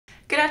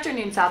Good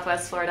afternoon,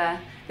 Southwest Florida.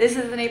 This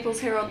is the Naples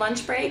Herald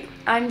Lunch Break.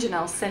 I'm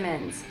Janelle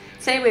Simmons.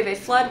 Today we have a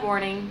flood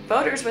warning,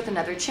 voters with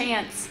another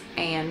chance,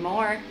 and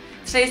more.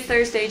 Today's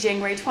Thursday,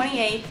 January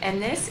 28th,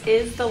 and this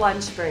is the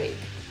Lunch Break.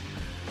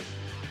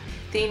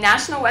 The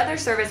National Weather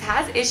Service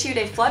has issued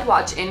a flood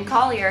watch in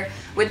Collier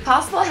with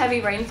possible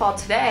heavy rainfall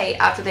today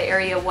after the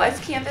area was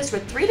canvassed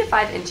with 3 to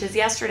 5 inches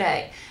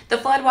yesterday. The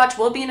flood watch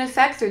will be in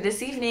effect through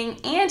this evening,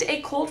 and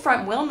a cold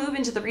front will move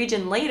into the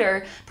region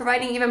later,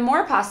 providing even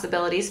more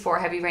possibilities for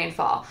heavy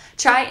rainfall.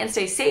 Try and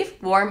stay safe,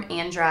 warm,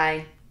 and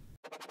dry.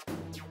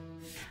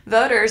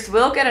 Voters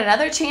will get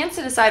another chance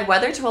to decide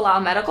whether to allow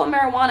medical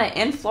marijuana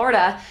in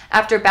Florida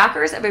after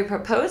backers of a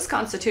proposed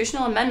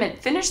constitutional amendment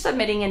finish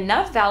submitting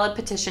enough valid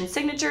petition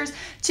signatures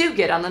to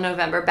get on the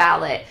November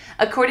ballot.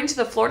 According to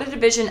the Florida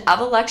Division of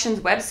Elections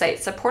website,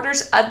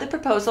 supporters of the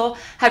proposal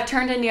have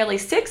turned in nearly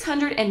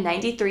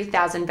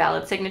 693,000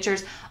 valid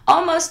signatures,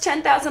 almost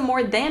 10,000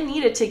 more than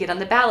needed to get on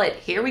the ballot.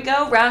 Here we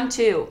go, round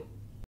 2.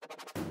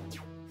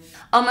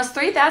 Almost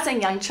 3,000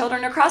 young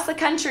children across the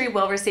country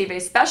will receive a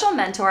special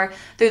mentor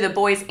through the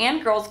Boys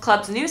and Girls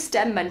Club's new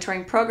STEM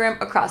mentoring program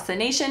across the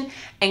nation,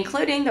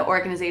 including the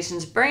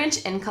organization's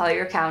branch in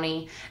Collier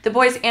County. The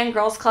Boys and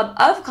Girls Club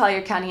of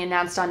Collier County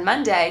announced on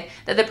Monday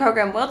that the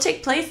program will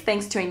take place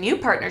thanks to a new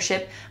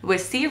partnership with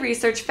C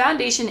Research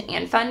Foundation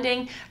and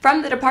funding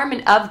from the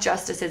Department of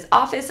Justice's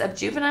Office of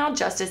Juvenile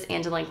Justice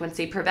and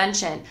Delinquency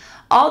Prevention.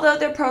 Although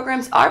their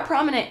programs are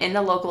prominent in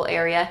the local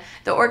area,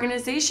 the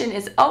organization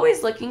is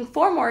always looking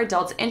for more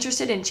adults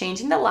interested in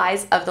changing the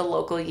lives of the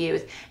local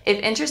youth. If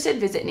interested,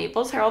 visit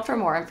Naples Herald for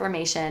more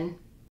information.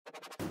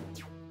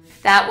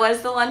 That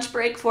was the lunch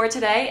break for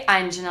today.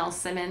 I'm Janelle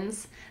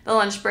Simmons. The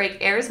lunch break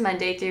airs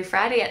Monday through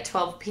Friday at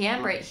 12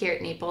 p.m. right here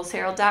at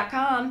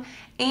NaplesHerald.com.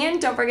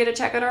 And don't forget to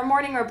check out our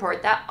morning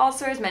report that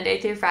also airs Monday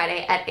through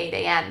Friday at 8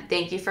 a.m.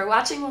 Thank you for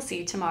watching. We'll see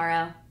you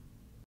tomorrow.